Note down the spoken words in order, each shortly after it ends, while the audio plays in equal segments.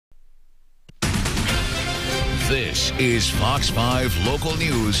This is Fox 5 Local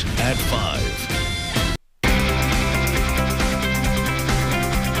News at 5.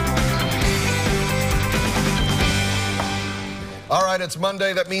 All right, it's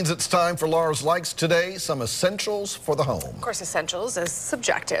Monday. That means it's time for Laura's Likes today. Some essentials for the home. Of course, essentials is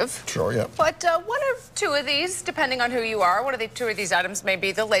subjective. Sure, yeah. But one or two of these, depending on who you are, one of the two of these items may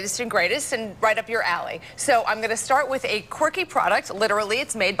be the latest and greatest and right up your alley. So I'm going to start with a quirky product. Literally,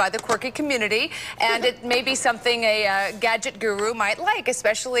 it's made by the quirky community, and it may be something a gadget guru might like,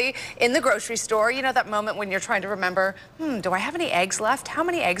 especially in the grocery store. You know that moment when you're trying to remember, do I have any eggs left? How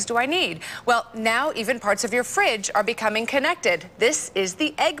many eggs do I need? Well, now even parts of your fridge are becoming connected. This is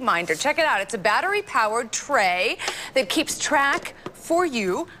the Egg Minder. Check it out. It's a battery-powered tray that keeps track for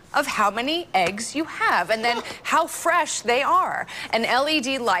you of how many eggs you have and then how fresh they are. An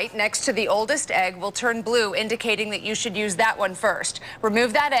LED light next to the oldest egg will turn blue, indicating that you should use that one first.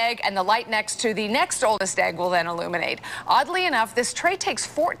 Remove that egg and the light next to the next oldest egg will then illuminate. Oddly enough, this tray takes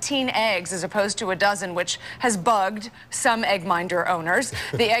 14 eggs as opposed to a dozen, which has bugged some Egg Minder owners.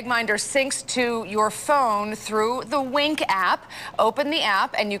 The Egg Minder syncs to your phone through the Wink app. Open the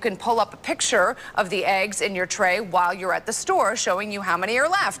app and you can pull up a picture of the eggs in your tray while you're at the store, showing you how many are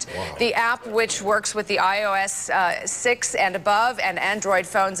left. Wow. The app, which works with the iOS 6 and above and Android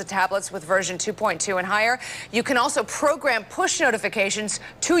phones and tablets with version 2.2 and higher. You can also program push notifications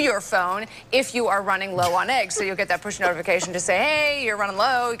to your phone if you are running low on eggs. So you'll get that push notification to say, hey, you're running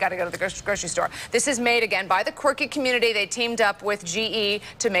low, you got to go to the grocery store. This is made, again, by the Quirky community. They teamed up with GE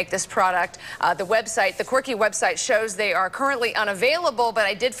to make this product. The Quirky website shows they are currently unavailable, but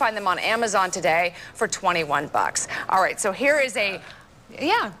I did find them on Amazon today for 21 bucks. All right, so here is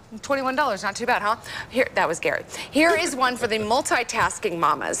yeah, $21, not too bad, huh? That was Gary. Here is one for the multitasking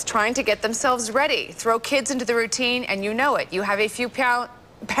mamas trying to get themselves ready. Throw kids into the routine and you know it. You have a few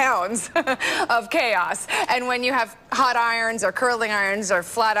pounds of chaos. And when you have hot irons or curling irons or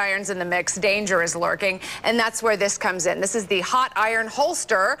flat irons in the mix, danger is lurking. And that's where this comes in. This is the Hot Iron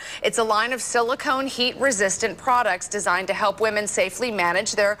Holster. It's a line of silicone heat-resistant products designed to help women safely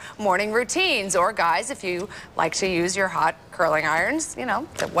manage their morning routines. Or guys, if you like to use your hot curling irons, you know,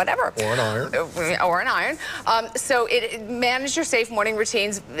 whatever. Or an iron. Or an iron. So it manage your safe morning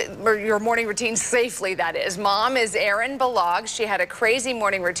routines, or your morning routines safely, that is. Mom is Erin Balog. She had a crazy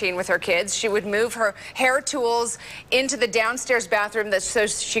morning routine with her kids. She would move her hair tools into the downstairs bathroom so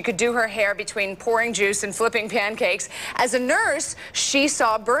she could do her hair between pouring juice and flipping pancakes. As a nurse, she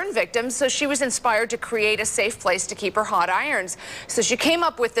saw burn victims, so she was inspired to create a safe place to keep her hot irons. So she came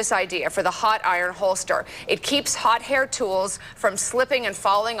up with this idea for the Hot Iron Holster. It keeps hot hair tools from slipping and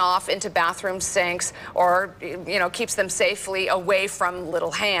falling off into bathroom sinks, or, you know, keeps them safely away from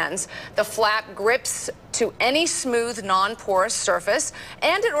little hands. The flap grips to any smooth, non-porous surface,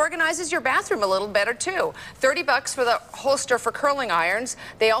 and it organizes your bathroom a little better too. 30 bucks for the holster for curling irons.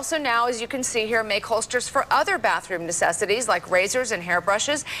 They also now, as you can see here, make holsters for other bathroom necessities like razors and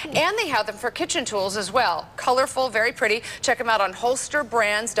hairbrushes, and they have them for kitchen tools as well. Colorful, very pretty. Check them out on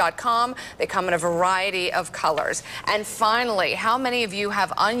holsterbrands.com. They come in a variety of colors. And finally, how many of you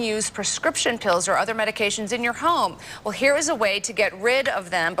have unused prescription pills or other medications in your home? Well, here is a way to get rid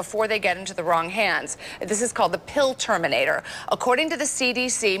of them before they get into the wrong hands. This is called the Pill Terminator. According to the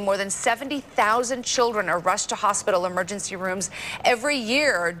CDC, more than 70,000 children are rushed to hospital emergency rooms every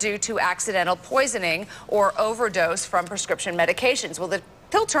year due to accidental poisoning or overdose from prescription medications. Well, the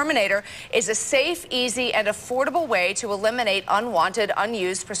Pill Terminator is a safe, easy, and affordable way to eliminate unwanted,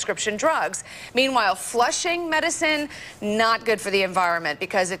 unused prescription drugs. Meanwhile, flushing medicine, not good for the environment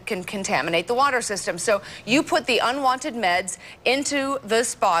because it can contaminate the water system. So you put the unwanted meds into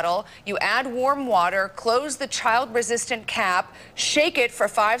this bottle, you add warm water, close the child-resistant cap, shake it for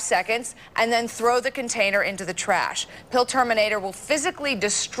 5 seconds, and then throw the container into the trash. Pill Terminator will physically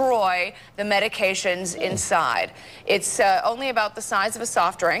destroy the medications inside. It's only about the size of a soft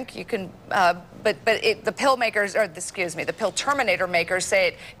drink. You can, the pill makers, or excuse me, the Pill Terminator makers say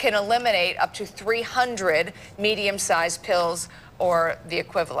it can eliminate up to 300 medium-sized pills or the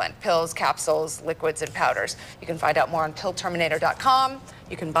equivalent, pills, capsules, liquids, and powders. You can find out more on pillterminator.com.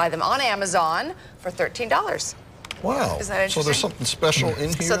 You can buy them on Amazon for $13. Wow. Isn't that interesting? So there's something special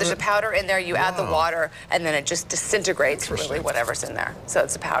in here? So there's a powder in there. You add the water, and then it just disintegrates really whatever's in there. So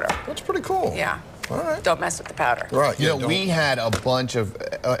it's a powder. That's pretty cool. Yeah. All right. Don't mess with the powder. Right. You Yeah, know, we had a bunch of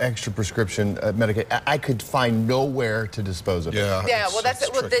extra prescription medication. I could find nowhere to dispose of it. Yeah. Yeah, well, that's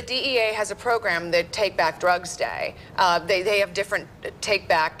it's well, the tricky. DEA has a program, the Take Back Drugs Day. They have different take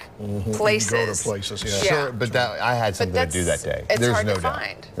back places. Go to places, yeah. Sure, but I had something to do that day. It's There's hard no to doubt.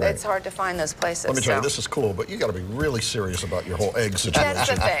 find. Right. It's hard to find those places. Let me tell you, so. this is cool, but you got to be really serious about your whole egg situation. That's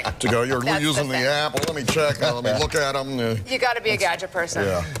the thing. To go, you're That's the using the thing. app. Well, let me check. Let me look at them. You got to be a gadget person.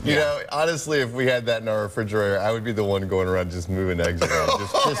 Yeah. You know, honestly, if we had that in our refrigerator, I would be the one going around just moving eggs around,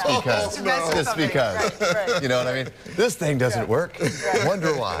 just because. To mess with Just something. because. Right. You know what I mean? This thing doesn't work.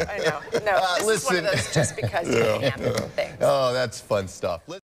 Wonder why. I know. No, this is one of listen. those just because you can things. Oh, that's fun stuff.